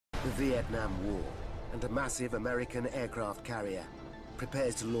The Vietnam War, and a massive American aircraft carrier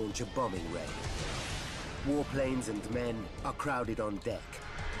prepares to launch a bombing raid. Warplanes and men are crowded on deck.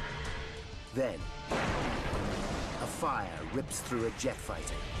 Then, a fire rips through a jet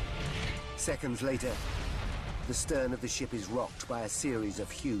fighter. Seconds later, the stern of the ship is rocked by a series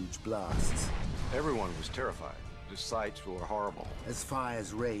of huge blasts. Everyone was terrified. The sights were horrible. As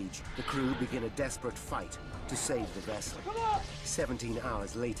fires rage, the crew begin a desperate fight to save the vessel. 17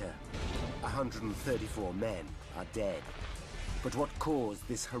 hours later, 134 men are dead. But what caused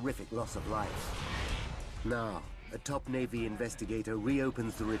this horrific loss of life? Now, a top Navy investigator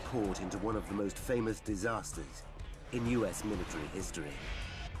reopens the report into one of the most famous disasters in US military history.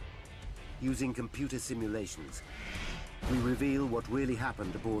 Using computer simulations, we reveal what really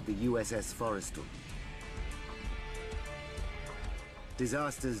happened aboard the USS Forrestal.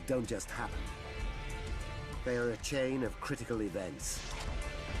 Disasters don't just happen. They are a chain of critical events.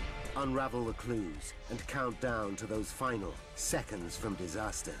 Unravel the clues and count down to those final seconds from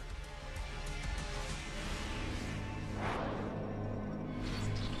disaster.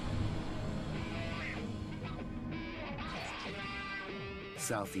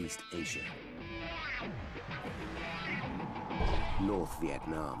 Southeast Asia. North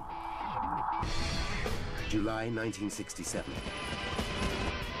Vietnam. July 1967.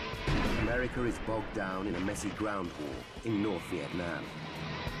 America is bogged down in a messy ground war in North Vietnam.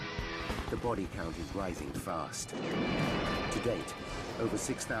 The body count is rising fast. To date, over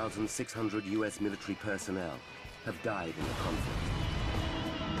 6,600 US military personnel have died in the conflict.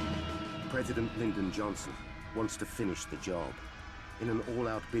 President Lyndon Johnson wants to finish the job. In an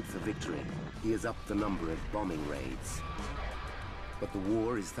all-out bid for victory, he has upped the number of bombing raids. But the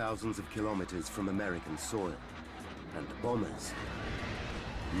war is thousands of kilometers from American soil, and bombers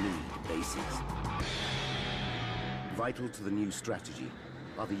need bases. Vital to the new strategy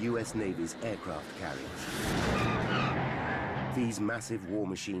are the US Navy's aircraft carriers. These massive war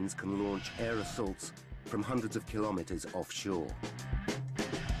machines can launch air assaults from hundreds of kilometers offshore.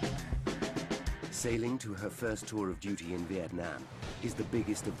 Sailing to her first tour of duty in Vietnam is the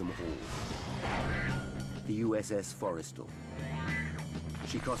biggest of them all, the USS Forrestal.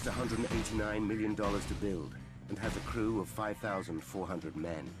 She cost $189 million to build and has a crew of 5,400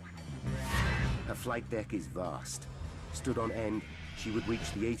 men. Her flight deck is vast. Stood on end, she would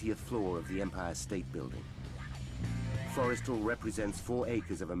reach the 80th floor of the Empire State Building. Forrestal represents 4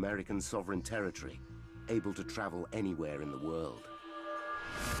 acres of American sovereign territory, able to travel anywhere in the world.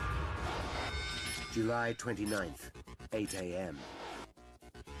 July 29th, 8 a.m.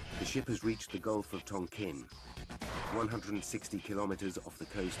 The ship has reached the Gulf of Tonkin, 160 kilometers off the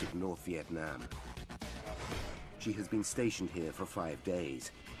coast of North Vietnam. She has been stationed here for 5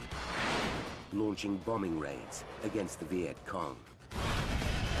 days, launching bombing raids against the Viet Cong.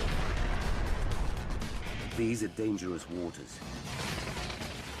 These are dangerous waters.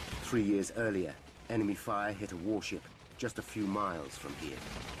 3 years earlier, enemy fire hit a warship just a few miles from here.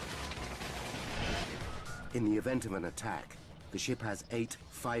 In the event of an attack, the ship has 8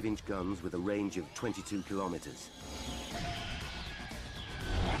 5-inch guns with a range of 22 kilometers.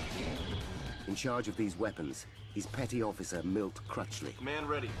 In charge of these weapons is Petty Officer Milt Crutchley. Command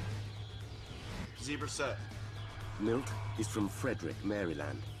ready. Zebra set. Milt is from Frederick,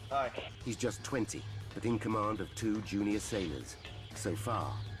 Maryland. Aye. He's just 20, but in command of 2 junior sailors. So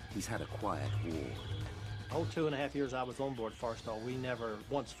far, he's had a quiet war. The whole 2.5 years I was on board Forrestal, we never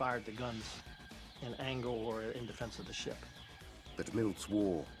once fired the guns in angle or in defense of the ship. But Milt's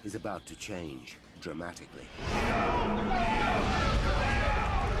war is about to change dramatically.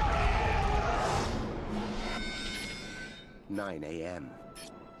 9 a.m.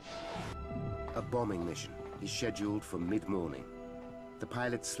 A bombing mission is scheduled for mid-morning. The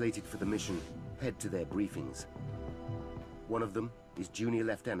pilots slated for the mission head to their briefings. One of them is Junior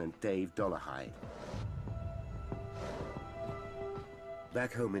Lieutenant Dave Dollarhide.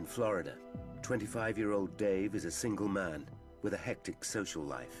 Back home in Florida, 25-year-old Dave is a single man with a hectic social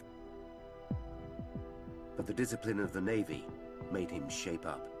life. But the discipline of the Navy made him shape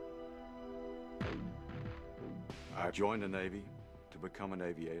up. I joined the Navy to become an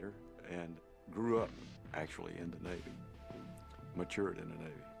aviator and grew up actually in the Navy, matured in the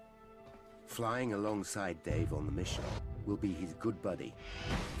Navy. Flying alongside Dave on the mission will be his good buddy,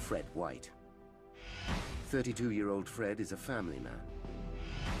 Fred White. 32-year-old Fred is a family man.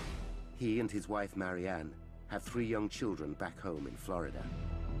 He and his wife Marianne have 3 young children back home in Florida.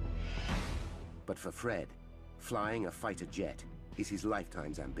 But for Fred, flying a fighter jet is his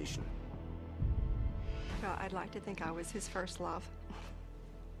lifetime's ambition. Well, I'd like to think I was his first love.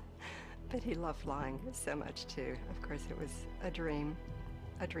 But he loved flying so much, too. Of course, it was a dream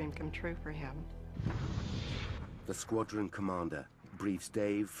a dream come true for him. The squadron commander briefs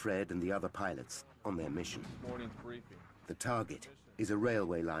Dave, Fred, and the other pilots on their mission. Morning's briefing. The target is a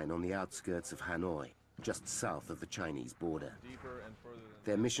railway line on the outskirts of Hanoi, just south of the Chinese border. Deeper and further than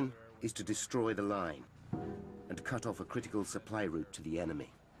Their mission is to destroy the line and cut off a critical supply route to the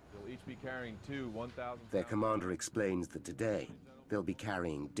enemy. they'll each be carrying two 1,000. Their commander explains that today they'll be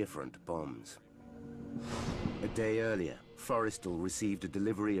carrying different bombs. A day earlier, Forrestal received a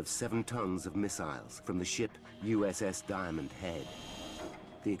delivery of 7 tons of missiles from the ship USS Diamond Head.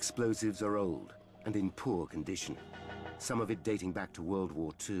 The explosives are old and in poor condition, some of it dating back to World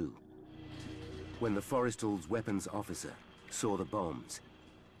War II. When the Forrestal's weapons officer saw the bombs,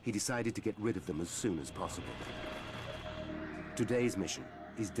 he decided to get rid of them as soon as possible. Today's mission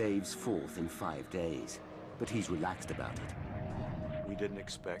is Dave's 4th in 5 days, but he's relaxed about it. We didn't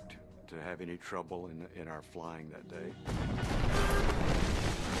expect to have any trouble in our flying that day.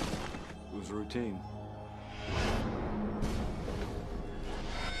 It was routine.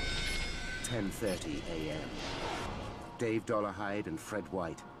 10:30 a.m. Dave Dollarhide and Fred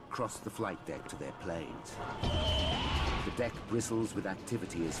White cross the flight deck to their planes. The deck bristles with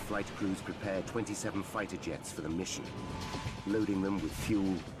activity as flight crews prepare 27 fighter jets for the mission, loading them with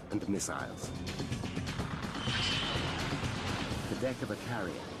fuel and missiles. The deck of a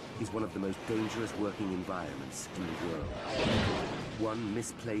carrier is one of the most dangerous working environments in the world. One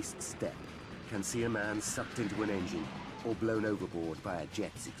misplaced step can see a man sucked into an engine or blown overboard by a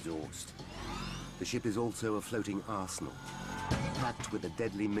jet's exhaust. The ship is also a floating arsenal, packed with a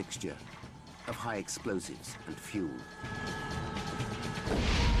deadly mixture of high explosives and fuel.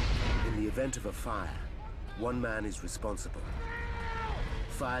 In the event of a fire, one man is responsible.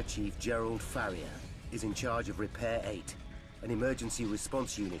 Fire Chief Gerald Farrier is in charge of Repair 8, an emergency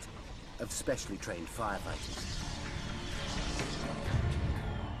response unit of specially trained firefighters.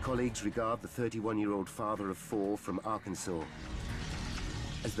 Colleagues regard the 31-year-old father of 4 from Arkansas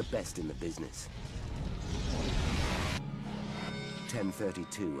as the best in the business.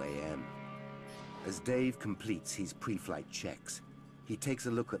 10:32 a.m. As Dave completes his pre-flight checks, he takes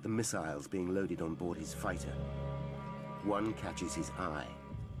a look at the missiles being loaded on board his fighter. One catches his eye.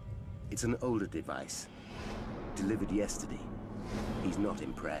 It's an older device, delivered yesterday. He's not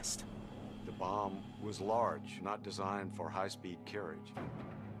impressed. The bomb was large, not designed for high-speed carriage.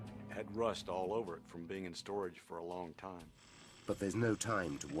 It had rust all over it from being in storage for a long time. But there's no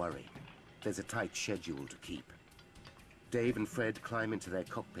time to worry. There's a tight schedule to keep. Dave and Fred climb into their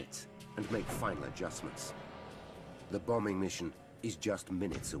cockpits and make final adjustments. The bombing mission is just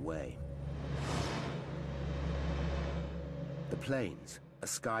minutes away. The planes are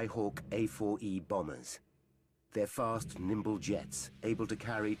Skyhawk A4E bombers. They're fast, nimble jets, able to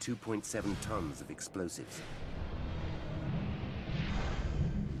carry 2.7 tons of explosives.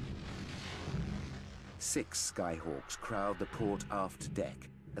 6 Skyhawks crowd the port aft deck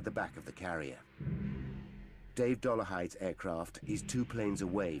at the back of the carrier. Dave Dollarhide's aircraft is 2 planes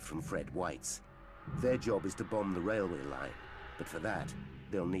away from Fred White's. Their job is to bomb the railway line, but for that,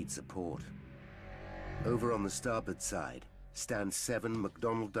 they'll need support. Over on the starboard side stand 7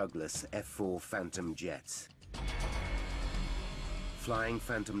 McDonnell Douglas F-4 Phantom jets. Flying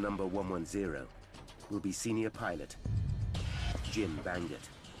Phantom number 110 will be senior pilot Jim Bangert.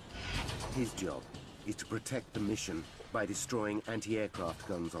 His job is to protect the mission by destroying anti-aircraft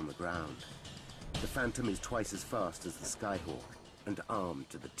guns on the ground. The Phantom is twice as fast as the Skyhawk and armed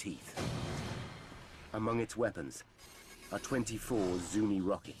to the teeth. Among its weapons are 24 Zuni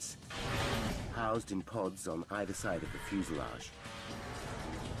rockets, housed in pods on either side of the fuselage.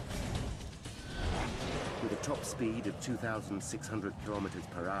 With a top speed of 2,600 kilometers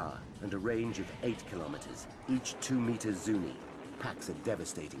per hour and a range of 8 kilometers, each 2-meter Zuni packs a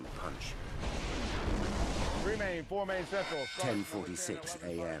devastating punch. 3 main, 4 main central. 10:46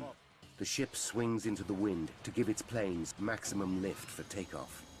 a.m. The ship swings into the wind to give its planes maximum lift for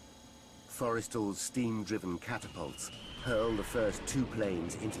takeoff. Forrestal's steam-driven catapults hurl the first 2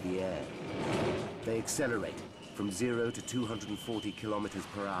 planes into the air. They accelerate from 0 to 240 kilometers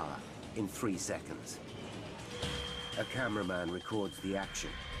per hour in 3 seconds. A cameraman records the action.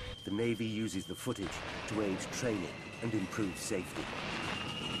 The Navy uses the footage to aid training and improve safety.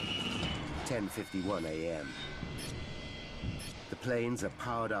 10:51 a.m. The planes are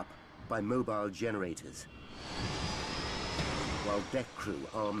powered up by mobile generators, while deck crew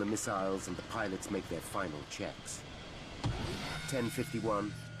arm the missiles and the pilots make their final checks.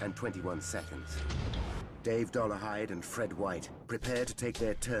 10:51 and 21 seconds. Dave Dollarhide and Fred White prepare to take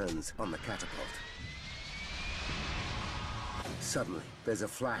their turns on the catapult. Suddenly, there's a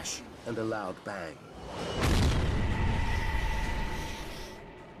flash and a loud bang.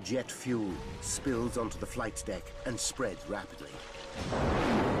 Jet fuel spills onto the flight deck and spreads rapidly.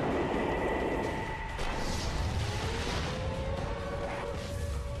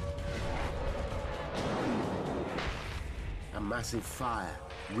 A massive fire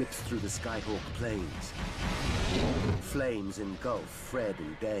rips through the Skyhawk planes. Flames engulf Fred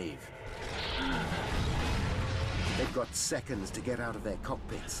and Dave. They've got seconds to get out of their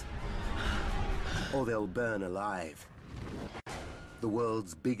cockpits, or they'll burn alive. The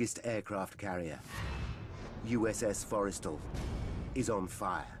world's biggest aircraft carrier, USS Forrestal, is on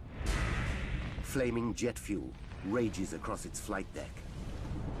fire. Flaming jet fuel rages across its flight deck.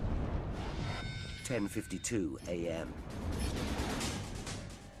 10:52 a.m.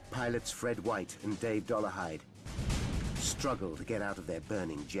 Pilots Fred White and Dave Dollarhide struggle to get out of their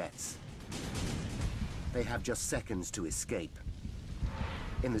burning jets. They have just seconds to escape.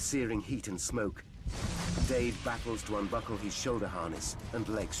 In the searing heat and smoke, Dave battles to unbuckle his shoulder harness and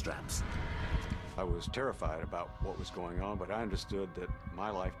leg straps. I was terrified about what was going on, but I understood that my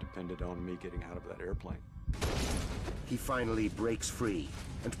life depended on me getting out of that airplane. He finally breaks free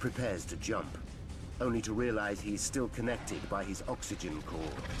and prepares to jump, only to realize he's still connected by his oxygen cord.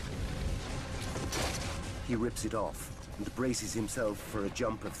 He rips it off and braces himself for a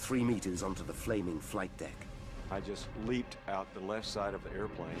jump of 3 meters onto the flaming flight deck. I just leaped out the left side of the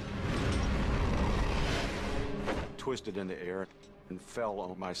airplane, twisted in the air, and fell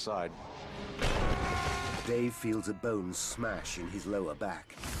on my side. Dave feels a bone smash in his lower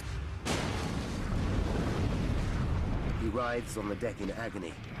back. He writhes on the deck in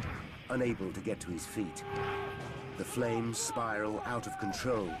agony, unable to get to his feet. The flames spiral out of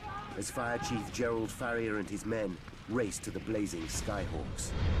control as Fire Chief Gerald Farrier and his men race to the blazing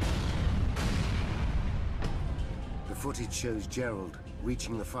Skyhawks. The footage shows Gerald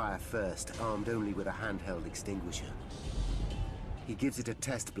reaching the fire first, armed only with a handheld extinguisher. He gives it a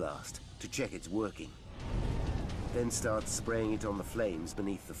test blast to check it's working, then starts spraying it on the flames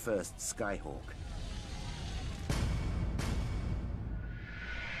beneath the first Skyhawk.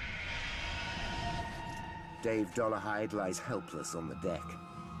 Dave Dollarhide lies helpless on the deck.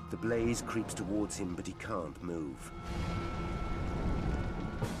 The blaze creeps towards him, but he can't move.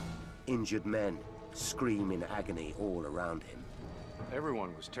 Injured men scream in agony all around him.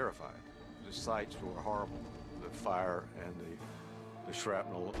 Everyone was terrified. The sights were horrible. The fire and the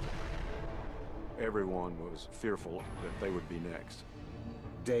shrapnel. Everyone was fearful that they would be next.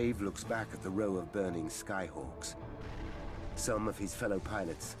 Dave looks back at the row of burning Skyhawks. Some of his fellow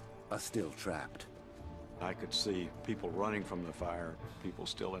pilots are still trapped. I could see people running from the fire, people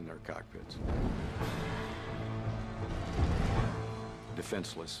still in their cockpits.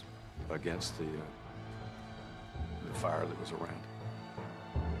 Defenseless against the fire that was around.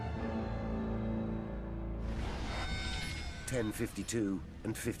 10:52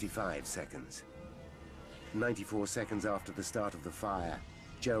 and 55 seconds. 94 seconds after the start of the fire,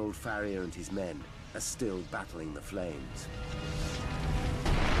 Gerald Farrier and his men are still battling the flames.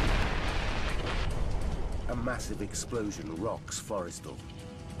 A massive explosion rocks Forrestal.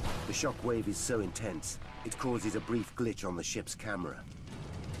 The shockwave is so intense, it causes a brief glitch on the ship's camera.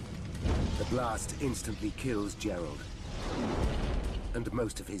 The blast instantly kills Gerald and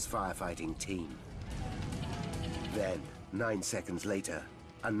most of his firefighting team. Then, 9 seconds later,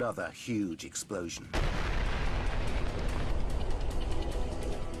 another huge explosion.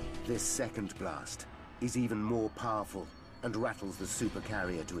 This second blast is even more powerful and rattles the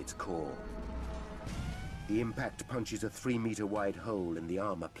supercarrier to its core. The impact punches a 3-meter-wide hole in the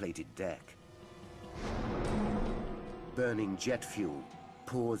armor-plated deck. Burning jet fuel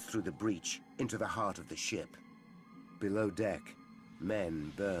pours through the breach into the heart of the ship. Below deck,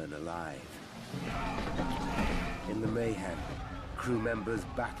 men burn alive. In the mayhem, crew members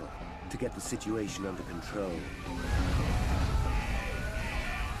battle to get the situation under control.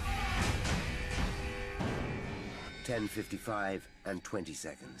 (10:55 and 20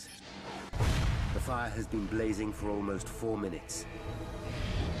 seconds). The fire has been blazing for almost 4 minutes.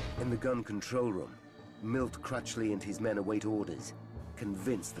 In the gun control room, Milt Crutchley and his men await orders,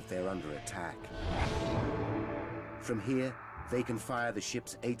 convinced that they're under attack. From here, they can fire the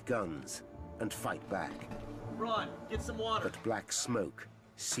ship's 8 guns and fight back. Ron, get some water. But black smoke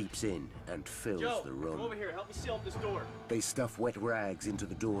seeps in and fills Joe, the room. come over here. Help me seal up this door. They stuff wet rags into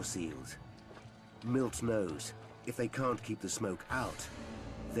the door seals. Milt knows if they can't keep the smoke out,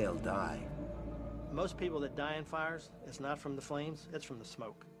 they'll die. Most people that die in fires, it's not from the flames, it's from the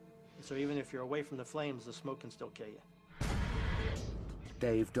smoke. So even if you're away from the flames, the smoke can still kill you.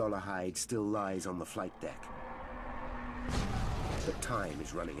 Dave Dollarhide still lies on the flight deck. But time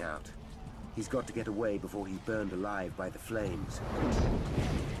is running out. He's got to get away before he's burned alive by the flames,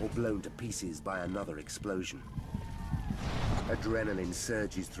 or blown to pieces by another explosion. Adrenaline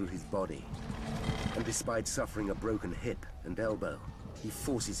surges through his body, and despite suffering a broken hip and elbow, he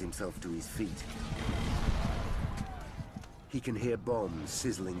forces himself to his feet. He can hear bombs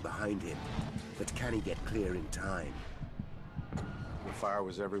sizzling behind him, but can he get clear in time? The fire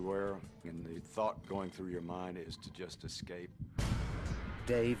was everywhere, and the thought going through your mind is to just escape.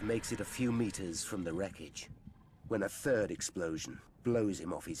 Dave makes it a few meters from the wreckage, when a third explosion blows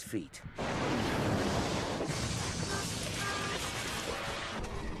him off his feet.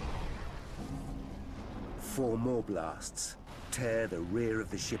 Four more blasts tear the rear of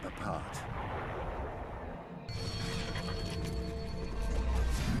the ship apart.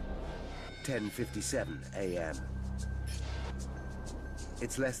 "10:57 a.m.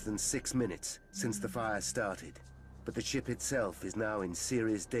 It's less than 6 minutes since the fire started, but the ship itself is now in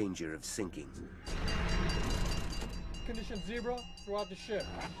serious danger of sinking. Condition Zebra throughout the ship.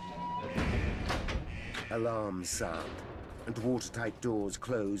 Alarms sound, and watertight doors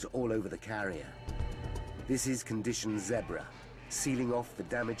close all over the carrier. This is Condition Zebra, sealing off the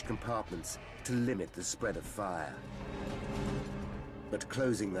damaged compartments to limit the spread of fire. But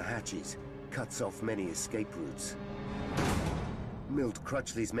closing the hatches cuts off many escape routes. Milt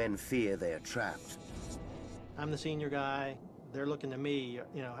Crutchley's men fear they are trapped. I'm the senior guy. They're looking to me,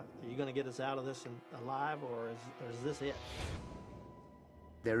 you know, are you going to get us out of this alive, or is this it?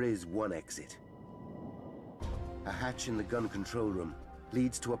 There is one exit. A hatch in the gun control room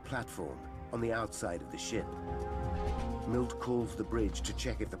leads to a platform on the outside of the ship. Milt calls the bridge to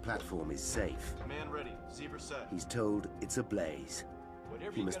check if the platform is safe. Command ready. Zebra set. He's told it's ablaze.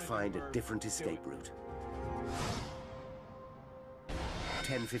 He must find a different escape route.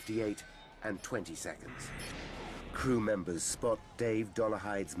 10:58 and 20 seconds. Crew members spot Dave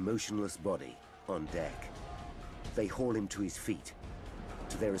Dollarhide's motionless body on deck. They haul him to his feet.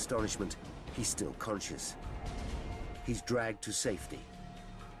 To their astonishment, he's still conscious. He's dragged to safety.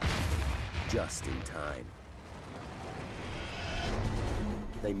 Just in time.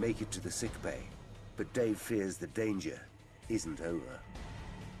 They make it to the sickbay, but Dave fears the danger isn't over.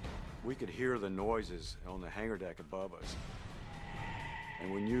 We could hear the noises on the hangar deck above us,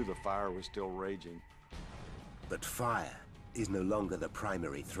 and we knew the fire was still raging. But fire is no longer the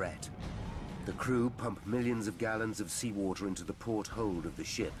primary threat. The crew pump millions of gallons of seawater into the port hold of the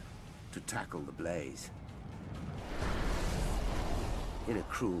ship to tackle the blaze. In a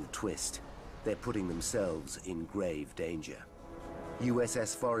cruel twist, they're putting themselves in grave danger.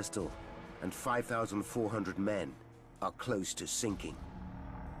 USS Forrestal and 5,400 men are close to sinking.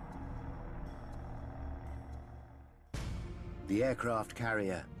 The aircraft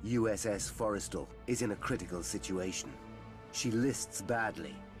carrier USS Forrestal is in a critical situation. She lists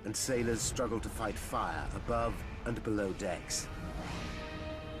badly, and sailors struggle to fight fire above and below decks.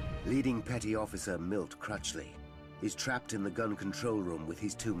 Leading Petty Officer Milt Crutchley is trapped in the gun control room with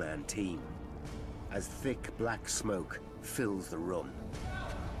his two-man team. As thick black smoke fills the room,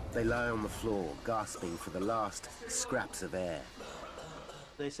 they lie on the floor, gasping for the last scraps of air.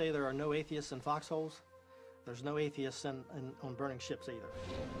 They say there are no atheists in foxholes. There's no atheists on burning ships either.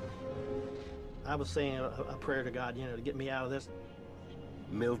 I was saying a prayer to God, you know, to get me out of this.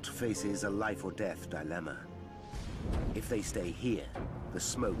 Milt faces a life or death dilemma. If they stay here, the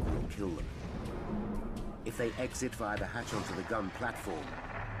smoke will kill them. If they exit via the hatch onto the gun platform,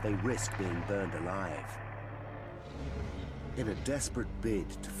 they risk being burned alive. In a desperate bid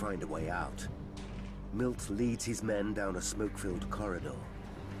to find a way out, Milt leads his men down a smoke-filled corridor.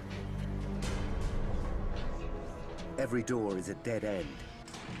 Every door is a dead end.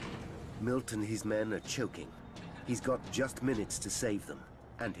 Milt and his men are choking. He's got just minutes to save them,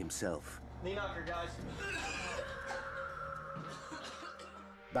 and himself. Knee knocker, guys.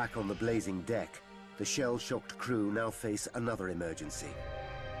 Back on the blazing deck, the shell-shocked crew now face another emergency.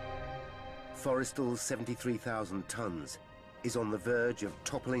 Forrestal's 73,000 tons is on the verge of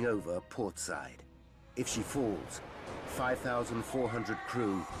toppling over portside. If she falls, 5,400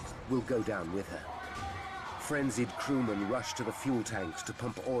 crew will go down with her. Frenzied crewmen rush to the fuel tanks to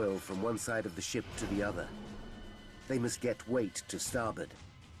pump oil from one side of the ship to the other. They must get weight to starboard,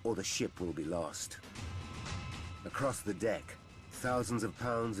 or the ship will be lost. Across the deck, thousands of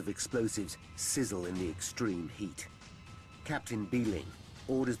pounds of explosives sizzle in the extreme heat. Captain Beeling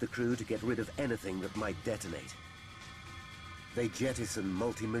orders the crew to get rid of anything that might detonate. They jettison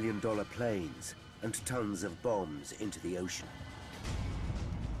multi-million-dollar planes and tons of bombs into the ocean.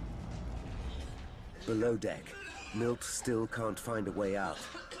 Below deck, Milt still can't find a way out,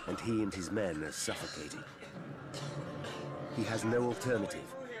 and he and his men are suffocating. He has no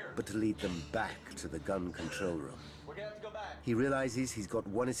alternative but to lead them back to the gun control room. We're gonna have to go back. He realizes he's got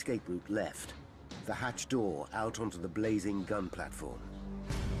one escape route left, the hatch door out onto the blazing gun platform.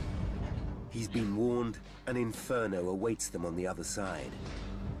 He's been warned an inferno awaits them on the other side.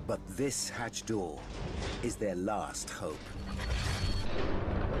 But this hatch door is their last hope.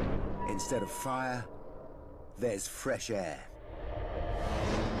 Instead of fire, there's fresh air.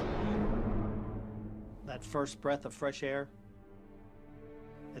 That first breath of fresh air,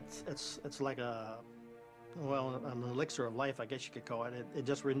 it's like an elixir of life, I guess you could call it. It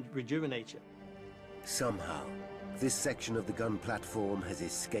just rejuvenates you. Somehow, this section of the gun platform has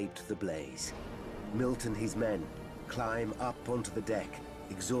escaped the blaze. Milt and his men climb up onto the deck,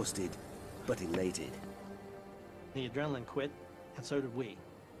 exhausted but elated. The adrenaline quit, and so did we.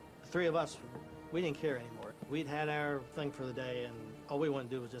 The three of us, we didn't care anymore. We'd had our thing for the day, and all we wanted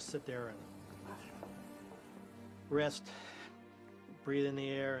to do was just sit there and rest, breathe in the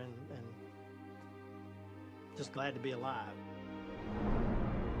air, and just glad to be alive.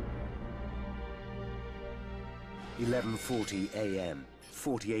 11:40 a.m.,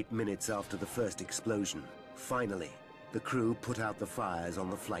 48 minutes after the first explosion. Finally, the crew put out the fires on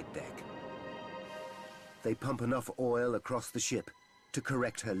the flight deck. They pump enough oil across the ship to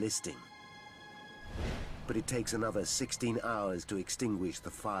correct her listing. But it takes another 16 hours to extinguish the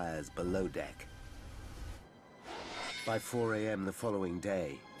fires below deck. By 4 a.m. the following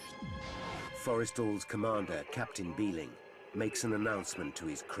day, Forrestal's commander, Captain Beeling, makes an announcement to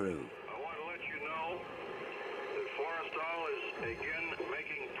his crew. I want to let you know that Forrestal is again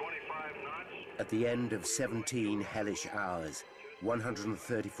making 25 knots. At the end of 17 hellish hours,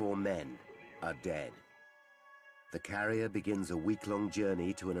 134 men are dead. The carrier begins a week-long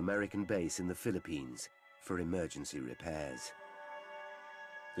journey to an American base in the Philippines for emergency repairs.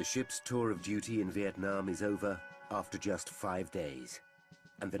 The ship's tour of duty in Vietnam is over after just 5 days,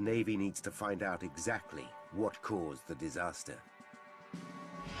 and the Navy needs to find out exactly what caused the disaster.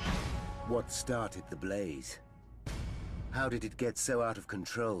 What started the blaze? How did it get so out of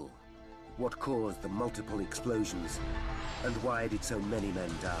control? What caused the multiple explosions? And why did so many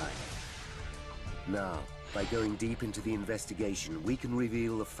men die? Now, by going deep into the investigation, we can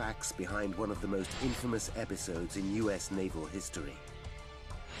reveal the facts behind one of the most infamous episodes in US naval history,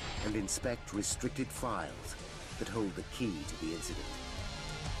 and inspect restricted files that hold the key to the incident.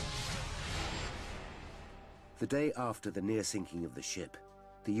 The day after the near sinking of the ship,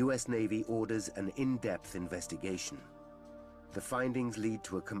 the US Navy orders an in-depth investigation. The findings lead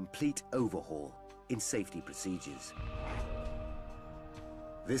to a complete overhaul in safety procedures.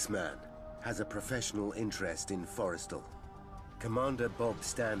 This man has a professional interest in Forrestal. Commander Bob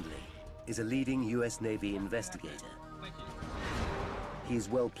Standley is a leading US Navy investigator. He is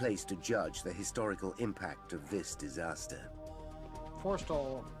well placed to judge the historical impact of this disaster.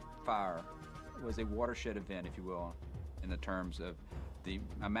 Forrestal Fire was a watershed event, if you will, in the terms of the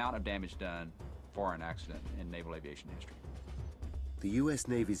amount of damage done for an accident in naval aviation history. The US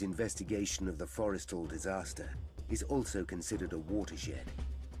Navy's investigation of the Forrestal disaster is also considered a watershed.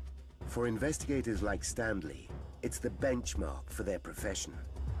 For investigators like Standley, it's the benchmark for their profession.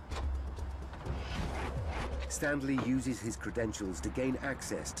 Standley uses his credentials to gain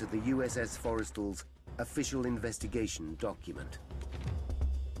access to the USS Forrestal's official investigation document.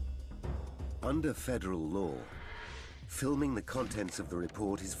 Under federal law, filming the contents of the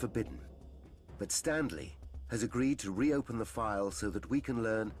report is forbidden. But Standley has agreed to reopen the file so that we can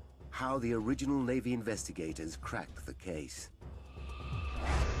learn how the original Navy investigators cracked the case.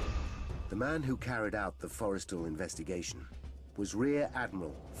 The man who carried out the Forrestal investigation was Rear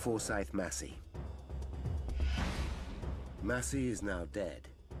Admiral Forsyth Massey. Massey is now dead.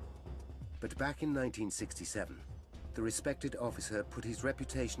 But back in 1967, the respected officer put his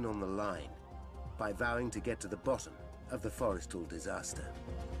reputation on the line by vowing to get to the bottom of the Forrestal disaster.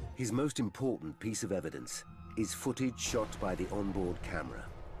 His most important piece of evidence is footage shot by the onboard camera.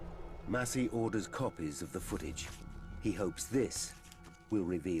 Massey orders copies of the footage. He hopes this will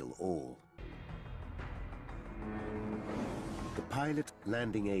reveal all. The Pilot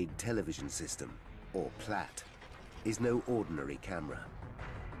Landing Aid Television System, or PLAT, is no ordinary camera.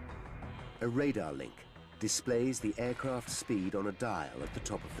 A radar link displays the aircraft's speed on a dial at the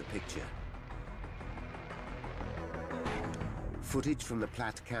top of the picture. Footage from the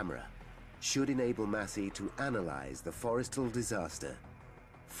PLAT camera should enable Massey to analyze the Forrestal disaster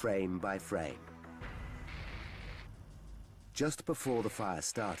frame by frame. Just before the fire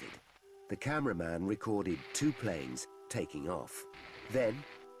started, the cameraman recorded 2 planes taking off. Then,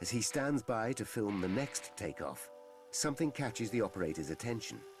 as he stands by to film the next takeoff, something catches the operator's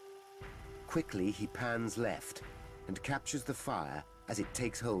attention. Quickly, he pans left and captures the fire as it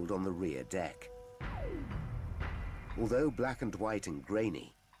takes hold on the rear deck. Although black and white and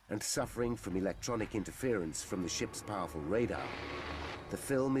grainy, and suffering from electronic interference from the ship's powerful radar, the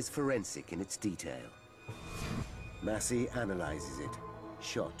film is forensic in its detail. Massey analyzes it,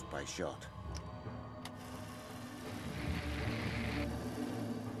 shot by shot.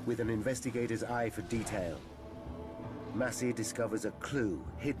 With an investigator's eye for detail, Massey discovers a clue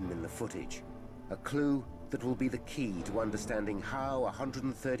hidden in the footage, a clue that will be the key to understanding how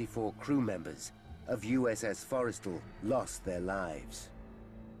 134 crew members of USS Forrestal lost their lives.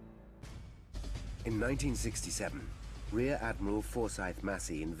 In 1967, Rear Admiral Forsyth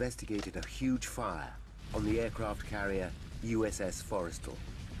Massey investigated a huge fire on the aircraft carrier USS Forrestal.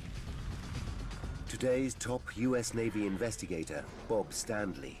 Today's top US Navy investigator, Bob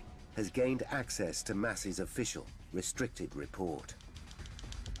Standley, has gained access to Massey's official, restricted report.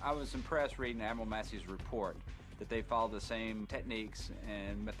 I was impressed reading Admiral Massey's report that they followed the same techniques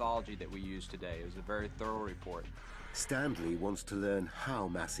and methodology that we use today. It was a very thorough report. Standley wants to learn how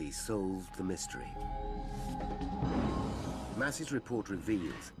Massey solved the mystery. Massey's report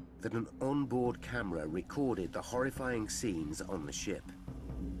reveals that an onboard camera recorded the horrifying scenes on the ship.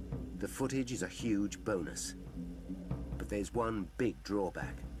 The footage is a huge bonus, but there's one big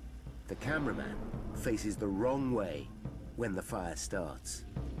drawback. The cameraman faces the wrong way when the fire starts.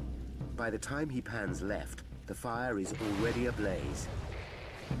 By the time he pans left, the fire is already ablaze.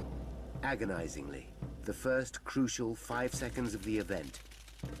 Agonizingly, the first crucial 5 seconds of the event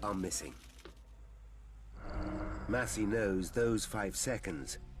are missing. Massey knows those 5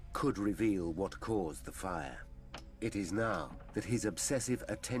 seconds could reveal what caused the fire. It is now that his obsessive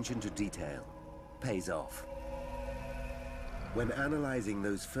attention to detail pays off. When analyzing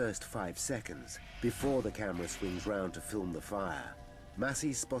those first 5 seconds, before the camera swings round to film the fire,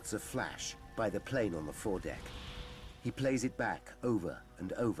 Massey spots a flash by the plane on the foredeck. He plays it back over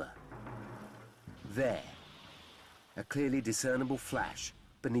and over. There, a clearly discernible flash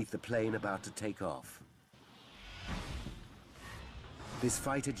beneath the plane about to take off. This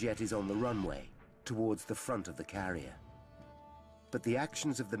fighter jet is on the runway towards the front of the carrier. But the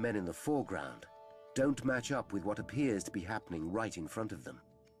actions of the men in the foreground don't match up with what appears to be happening right in front of them.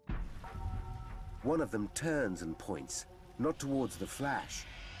 One of them turns and points, not towards the flash,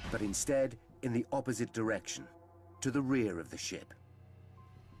 but instead in the opposite direction, to the rear of the ship.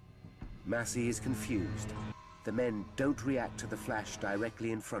 Massey is confused. The men don't react to the flash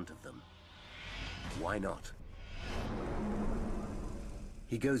directly in front of them. Why not?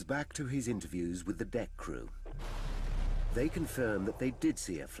 He goes back to his interviews with the deck crew. They confirm that they did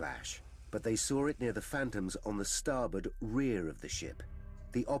see a flash, but they saw it near the phantoms on the starboard rear of the ship,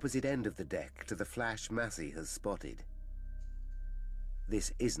 the opposite end of the deck to the flash Massey has spotted.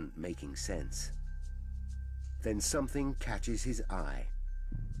 This isn't making sense. Then something catches his eye.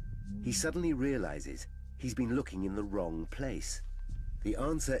 He suddenly realizes he's been looking in the wrong place. The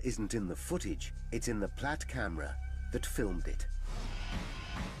answer isn't in the footage, it's in the Platt camera that filmed it.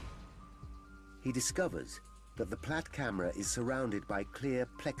 He discovers that the Platt camera is surrounded by clear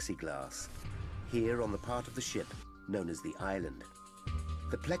plexiglass, here on the part of the ship known as the island.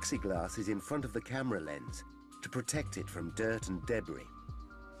 The plexiglass is in front of the camera lens to protect it from dirt and debris.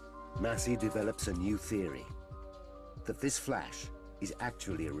 Massey develops a new theory, that this flash is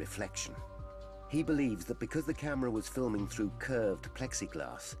actually a reflection. He believes that because the camera was filming through curved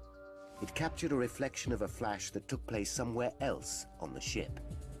plexiglass, it captured a reflection of a flash that took place somewhere else on the ship.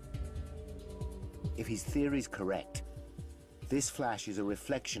 If his theory is correct, this flash is a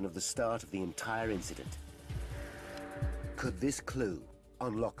reflection of the start of the entire incident. Could this clue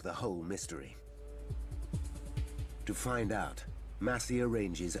unlock the whole mystery? To find out, Massey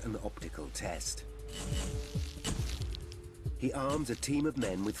arranges an optical test. He arms a team of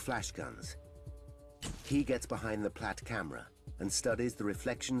men with flash guns. He gets behind the Platt camera and studies the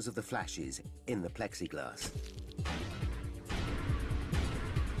reflections of the flashes in the plexiglass.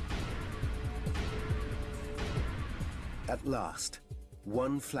 At last,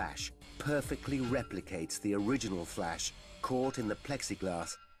 one flash perfectly replicates the original flash caught in the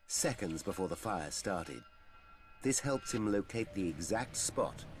plexiglass seconds before the fire started. This helps him locate the exact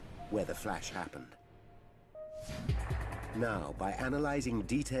spot where the flash happened. Now, by analyzing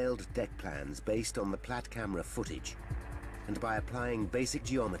detailed deck plans based on the Platt camera footage, and by applying basic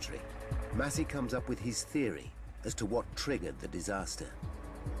geometry, Massey comes up with his theory as to what triggered the disaster.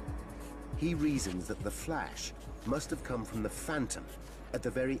 He reasons that the flash must have come from the Phantom at the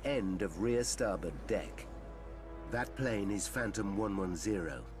very end of rear starboard deck. That plane is Phantom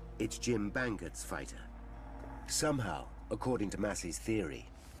 110. It's Jim Bangert's fighter. Somehow, according to Massey's theory,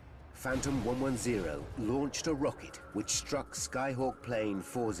 Phantom 110 launched a rocket which struck Skyhawk plane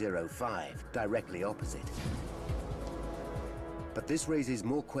 405 directly opposite. But this raises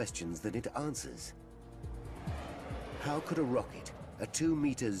more questions than it answers. How could a rocket, a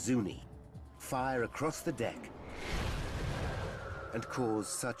 2-meter Zuni, fire across the deck and cause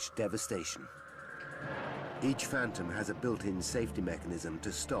such devastation? Each Phantom has a built-in safety mechanism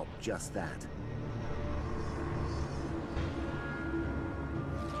to stop just that.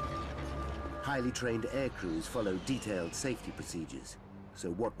 Highly trained air crews follow detailed safety procedures. So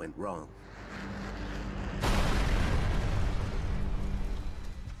what went wrong?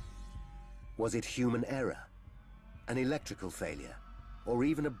 Was it human error, an electrical failure, or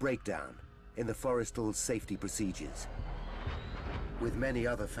even a breakdown in the Forrestal's safety procedures? With many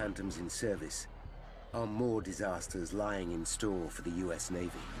other Phantoms in service, are more disasters lying in store for the US Navy?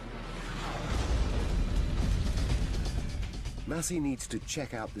 Massey needs to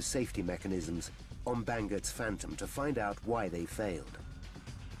check out the safety mechanisms on Bangert's Phantom to find out why they failed.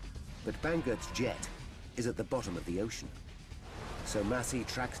 But Bangert's jet is at the bottom of the ocean, so Massey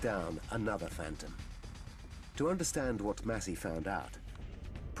tracks down another Phantom. To understand what Massey found out,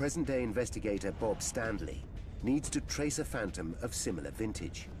 present-day investigator Bob Standley needs to trace a Phantom of similar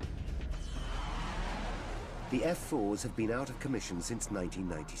vintage. The F-4s have been out of commission since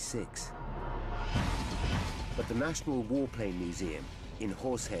 1996. But the National Warplane Museum in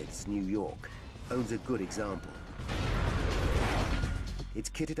Horseheads, New York, owns a good example. It's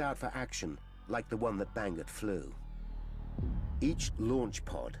kitted out for action like the one that Bangert flew. Each launch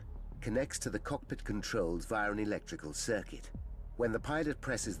pod connects to the cockpit controls via an electrical circuit. When the pilot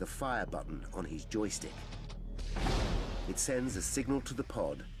presses the fire button on his joystick, it sends a signal to the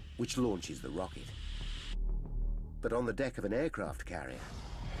pod, which launches the rocket. But on the deck of an aircraft carrier,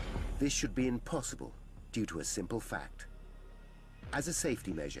 this should be impossible due to a simple fact. As a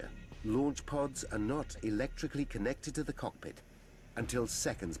safety measure, launch pods are not electrically connected to the cockpit until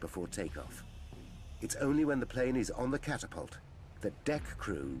seconds before takeoff. It's only when the plane is on the catapult that deck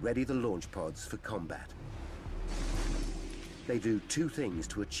crew ready the launch pods for combat. They do two things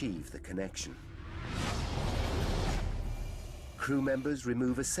to achieve the connection. Crew members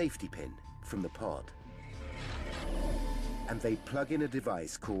remove a safety pin from the pod, and they plug in a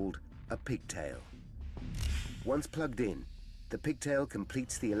device called a pigtail. Once plugged in, the pigtail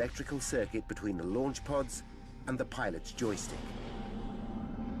completes the electrical circuit between the launch pods and the pilot's joystick.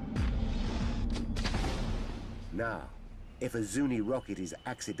 Now, if a Zuni rocket is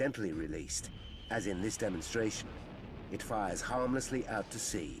accidentally released, as in this demonstration, it fires harmlessly out to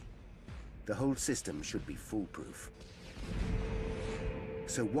sea. The whole system should be foolproof.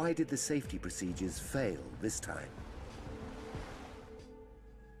 So why did the safety procedures fail this time?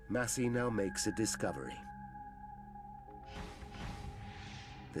 Massey now makes a discovery.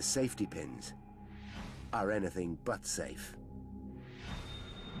 The safety pins are anything but safe.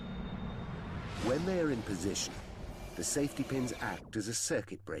 When they are in position, the safety pins act as a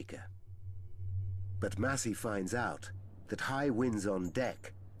circuit breaker. But Massey finds out that high winds on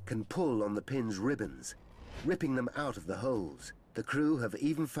deck can pull on the pins' ribbons, ripping them out of the holes. The crew have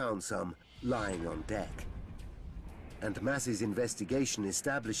even found some lying on deck. And Massey's investigation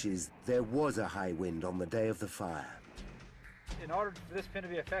establishes there was a high wind on the day of the fire. In order for this pin to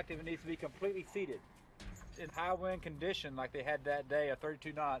be effective, it needs to be completely seated. In high wind condition like they had that day of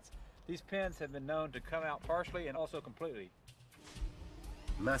 32 knots, these pins have been known to come out partially and also completely.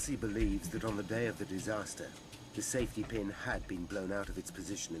 Massey believes that on the day of the disaster, the safety pin had been blown out of its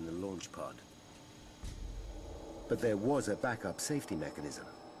position in the launch pod. But there was a backup safety mechanism.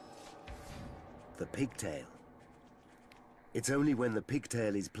 The pigtail. It's only when the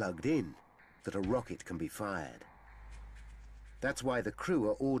pigtail is plugged in that a rocket can be fired. That's why the crew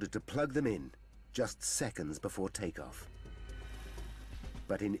are ordered to plug them in just seconds before takeoff.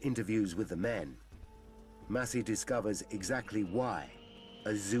 But in interviews with the men, Massey discovers exactly why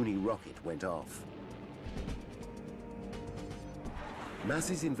a Zuni rocket went off.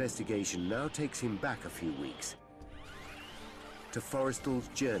 Massey's investigation now takes him back a few weeks to Forrestal's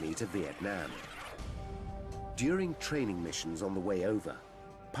journey to Vietnam. During training missions on the way over,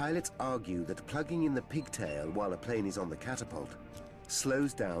 pilots argue that plugging in the pigtail while a plane is on the catapult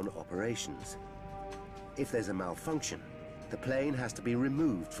slows down operations. If there's a malfunction, the plane has to be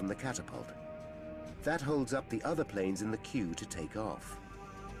removed from the catapult. That holds up the other planes in the queue to take off.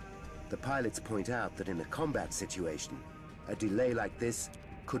 The pilots point out that in a combat situation, a delay like this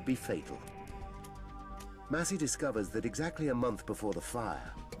could be fatal. Massey discovers that exactly a month before the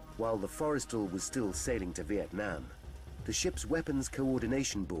fire, while the Forrestal was still sailing to Vietnam, the ship's Weapons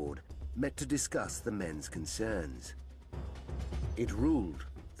Coordination Board met to discuss the men's concerns. It ruled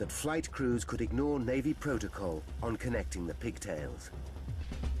that flight crews could ignore Navy protocol on connecting the pigtails.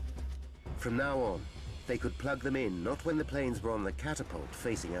 From now on, they could plug them in not when the planes were on the catapult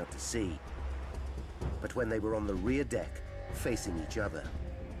facing out to sea, but when they were on the rear deck facing each other.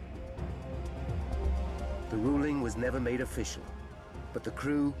 The ruling was never made official, but the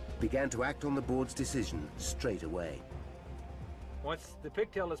crew began to act on the board's decision straight away. Once the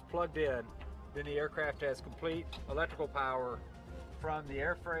pigtail is plugged in, then the aircraft has complete electrical power from the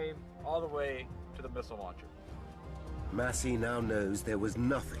airframe all the way to the missile launcher. Massey now knows there was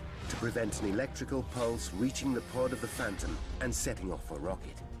nothing to prevent an electrical pulse reaching the pod of the Phantom and setting off a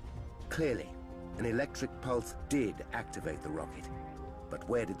rocket. Clearly, an electric pulse did activate the rocket, but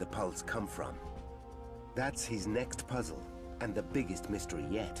where did the pulse come from? That's his next puzzle, and the biggest mystery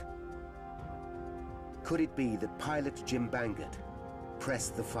yet. Could it be that pilot Jim Bangert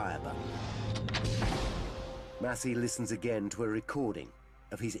pressed the fire button? Massey listens again to a recording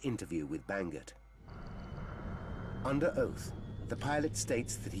of his interview with Bangert. Under oath, the pilot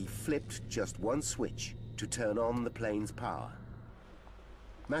states that he flipped just one switch to turn on the plane's power.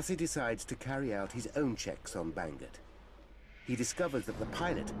 Massey decides to carry out his own checks on Bangert. He discovers that the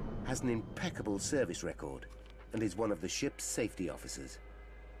pilot has an impeccable service record and is one of the ship's safety officers.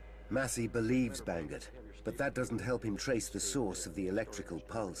 Massey believes Bangert, but that doesn't help him trace the source of the electrical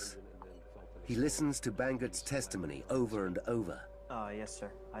pulse. He listens to Bangert's testimony over and over. Yes,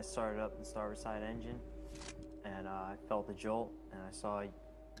 sir. I started up the starboard side engine, and I felt the jolt, and I saw...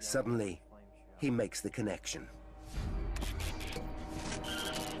 Suddenly, he makes the connection.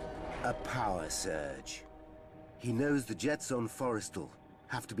 A power surge. He knows the jets on Forrestal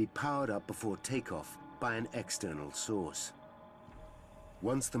have to be powered up before takeoff by an external source.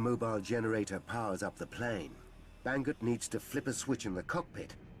 Once the mobile generator powers up the plane, Bangert needs to flip a switch in the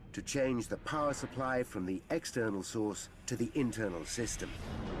cockpit to change the power supply from the external source to the internal system.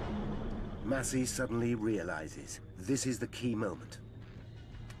 Massey suddenly realizes this is the key moment.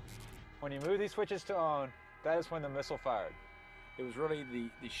 When you move these switches to on, that is when the missile fired. It was really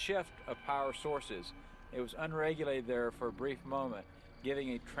the shift of power sources. It was unregulated there for a brief moment, giving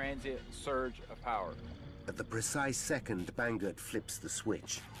a transient surge of power. At the precise second Bangert flips the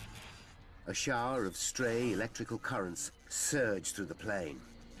switch, a shower of stray electrical currents surge through the plane.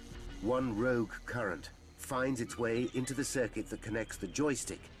 One rogue current finds its way into the circuit that connects the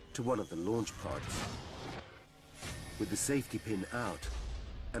joystick to one of the launch pods. With the safety pin out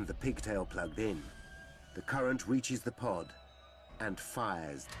and the pigtail plugged in, the current reaches the pod and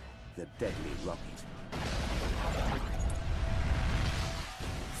fires the deadly rocket.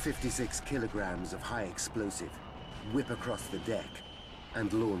 56 kilograms of high explosive whip across the deck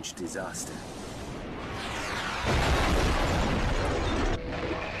and launch disaster.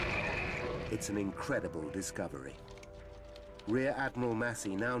 It's an incredible discovery. Rear Admiral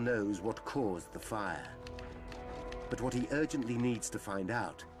Massey now knows what caused the fire. But what he urgently needs to find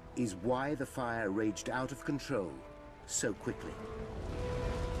out is why the fire raged out of control so quickly.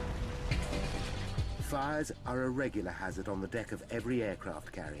 Fires are a regular hazard on the deck of every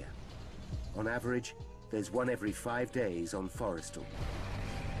aircraft carrier. On average, there's one every 5 days on Forrestal.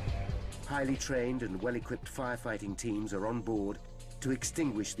 Highly trained and well-equipped firefighting teams are on board to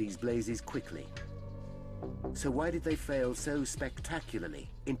extinguish these blazes quickly. So why did they fail so spectacularly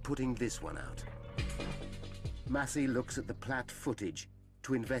in putting this one out? Massey looks at the Platt footage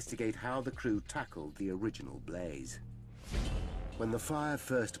to investigate how the crew tackled the original blaze. When the fire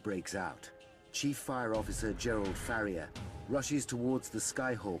first breaks out, Chief Fire Officer Gerald Farrier rushes towards the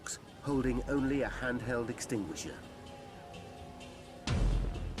Skyhawks holding only a handheld extinguisher.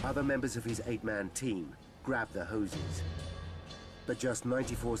 Other members of his 8-man team grab the hoses. But just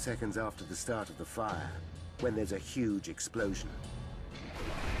 94 seconds after the start of the fire, when there's a huge explosion,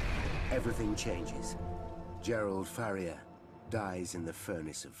 everything changes. Gerald Farrier dies in the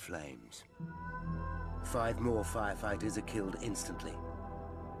furnace of flames. 5 more firefighters are killed instantly,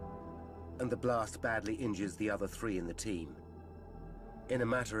 and the blast badly injures the other 3 in the team. In a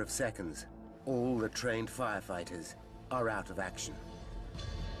matter of seconds, all the trained firefighters are out of action.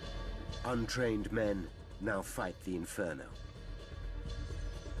 Untrained men now fight the inferno.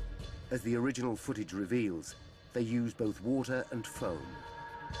 As the original footage reveals, they use both water and foam.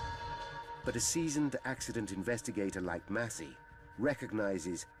 But a seasoned accident investigator like Massey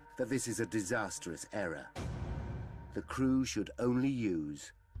recognizes that this is a disastrous error. The crew should only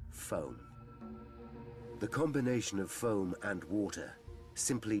use foam. The combination of foam and water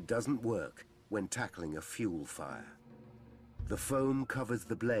simply doesn't work when tackling a fuel fire. The foam covers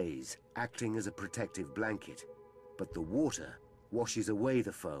the blaze, acting as a protective blanket, but the water washes away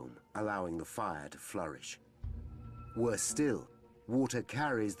the foam, allowing the fire to flourish. Worse still, water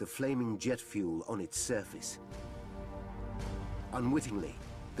carries the flaming jet fuel on its surface. Unwittingly,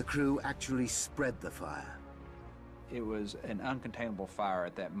 the crew actually spread the fire. It was an uncontainable fire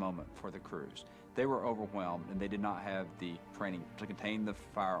at that moment for the crews. They were overwhelmed and they did not have the training to contain the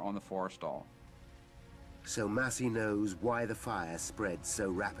fire on the Forrestal. So Massey knows why the fire spread so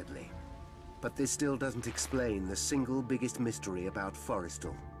rapidly. But this still doesn't explain the single biggest mystery about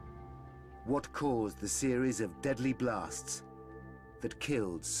Forrestal. What caused the series of deadly blasts that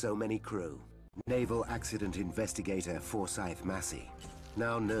killed so many crew? Naval accident investigator Forsyth Massey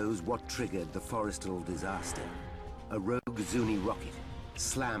now knows what triggered the Forrestal disaster. A rogue Zuni rocket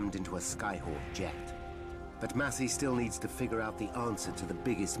slammed into a Skyhawk jet. But Massey still needs to figure out the answer to the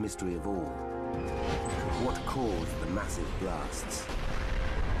biggest mystery of all. What caused the massive blasts?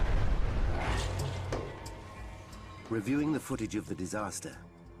 Reviewing the footage of the disaster,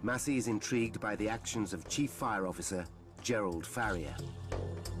 Massey is intrigued by the actions of Chief Fire Officer Gerald Farrier.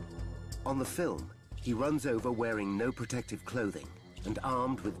 On the film, he runs over wearing no protective clothing and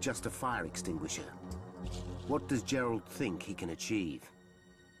armed with just a fire extinguisher. What does Gerald think he can achieve?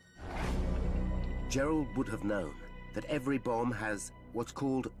 Gerald would have known that every bomb has what's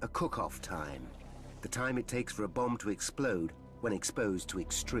called a cook-off time, the time it takes for a bomb to explode when exposed to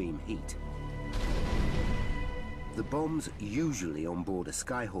extreme heat. The bombs usually on board a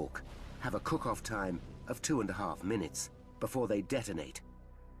Skyhawk have a cook-off time of 2.5 minutes before they detonate,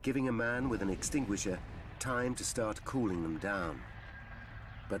 giving a man with an extinguisher time to start cooling them down.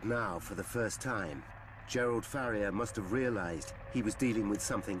 But now, for the first time, Gerald Farrier must have realized he was dealing with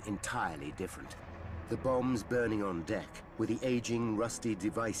something entirely different. The bombs burning on deck were the aging, rusty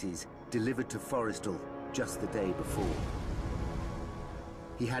devices delivered to Forrestal just the day before.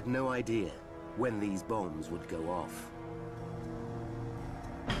 He had no idea when these bombs would go off.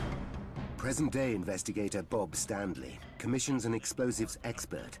 Present-day investigator Bob Standley commissions an explosives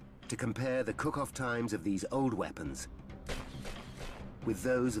expert to compare the cook-off times of these old weapons with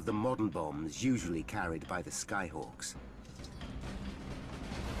those of the modern bombs usually carried by the Skyhawks.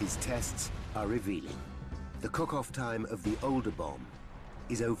 His tests are revealing. The cook-off time of the older bomb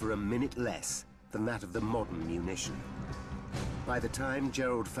is over a minute less than that of the modern munition. By the time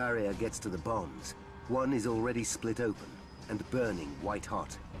Gerald Farrier gets to the bombs, one is already split open and burning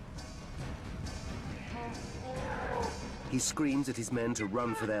white-hot. He screams at his men to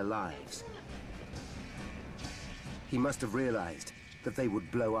run for their lives. He must have realized that they would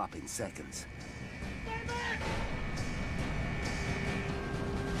blow up in seconds.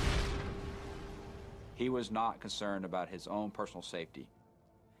 He was not concerned about his own personal safety,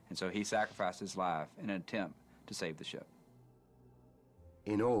 and so he sacrificed his life in an attempt to save the ship.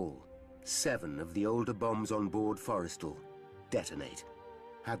 In all, 7 of the older bombs on board Forrestal detonate.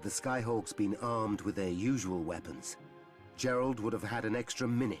 Had the Skyhawks been armed with their usual weapons, Gerald would have had an extra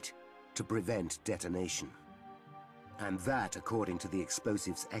minute to prevent detonation. And that, according to the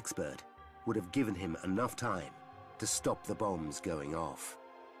explosives expert, would have given him enough time to stop the bombs going off.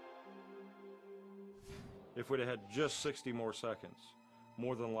 If we'd have had just 60 more seconds,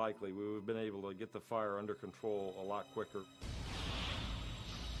 more than likely we would have been able to get the fire under control a lot quicker,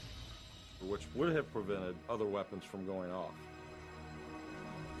 which would have prevented other weapons from going off.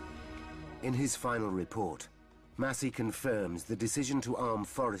 In his final report, Massey confirms the decision to arm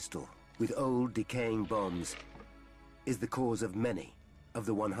Forrestal with old, decaying bombs is the cause of many of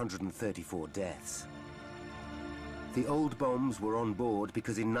the 134 deaths. The old bombs were on board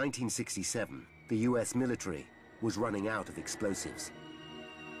because in 1967, the US military was running out of explosives.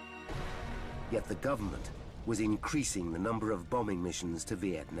 Yet the government was increasing the number of bombing missions to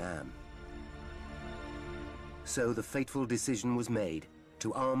Vietnam. So the fateful decision was made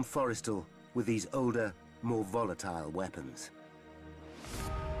to arm Forrestal with these older, more volatile weapons.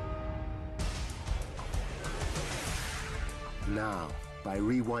 Now, by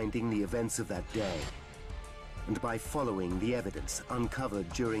rewinding the events of that day, and by following the evidence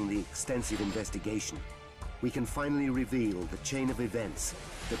uncovered during the extensive investigation, we can finally reveal the chain of events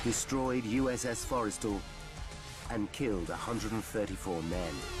that destroyed USS Forrestal and killed 134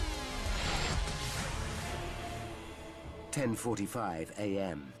 men. 10:45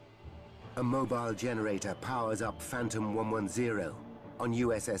 a.m. A mobile generator powers up Phantom 110 on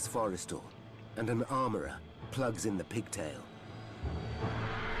USS Forrestal, and an armorer plugs in the pigtail.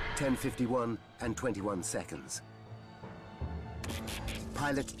 10:51 and 21 seconds.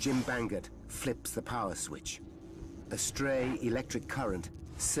 Pilot Jim Bangert flips the power switch. A stray electric current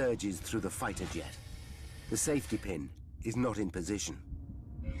surges through the fighter jet. The safety pin is not in position.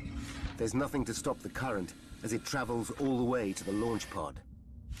 There's nothing to stop the current as it travels all the way to the launch pod.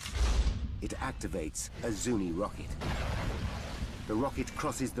 It activates a Zuni rocket. The rocket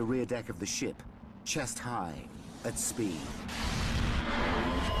crosses the rear deck of the ship, chest high, at speed.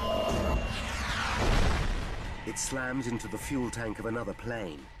 It slams into the fuel tank of another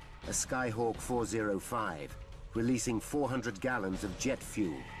plane, a Skyhawk 405, releasing 400 gallons of jet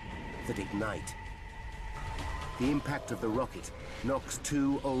fuel that ignite. The impact of the rocket knocks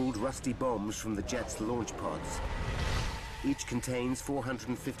 2 old rusty bombs from the jet's launch pods. Each contains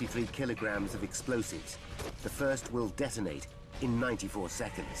 453 kilograms of explosives. The first will detonate in 94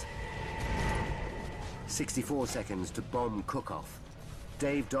 seconds. 64 seconds to bomb cook-off.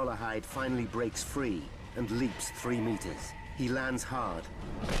 Dave Dollarhide finally breaks free and leaps 3 meters. He lands hard,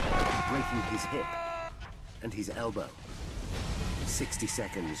 breaking his hip and his elbow. 60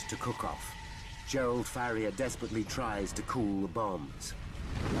 seconds to cook off. Gerald Farrier desperately tries to cool the bombs.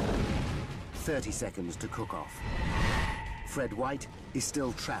 30 seconds to cook off. Fred White is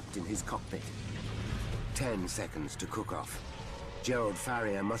still trapped in his cockpit. 10 seconds to cook off. Gerald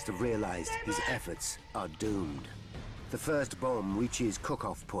Farrier must have realized his efforts are doomed. The first bomb reaches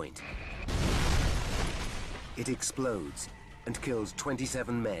cook-off point. It explodes and kills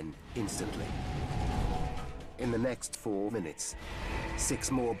 27 men instantly. In the next 4 minutes, 6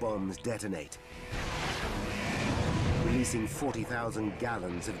 more bombs detonate, releasing 40,000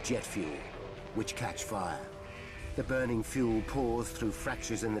 gallons of jet fuel, which catch fire. The burning fuel pours through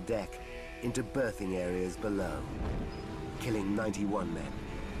fractures in the deck into berthing areas below, killing 91 men.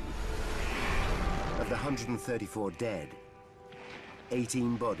 Of the 134 dead,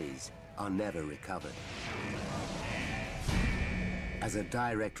 18 bodies are never recovered. As a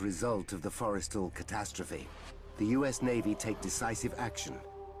direct result of the Forrestal catastrophe, the US Navy take decisive action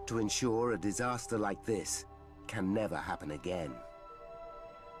to ensure a disaster like this can never happen again.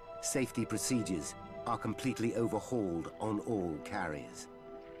 Safety procedures are completely overhauled on all carriers.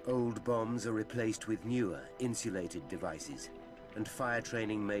 Old bombs are replaced with newer, insulated devices, and fire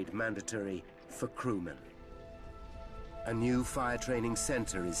training made mandatory for crewmen. A new fire training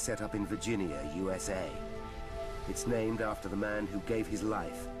center is set up in Virginia, USA. It's named after the man who gave his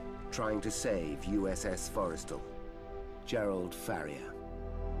life trying to save USS Forrestal, Gerald Farrier.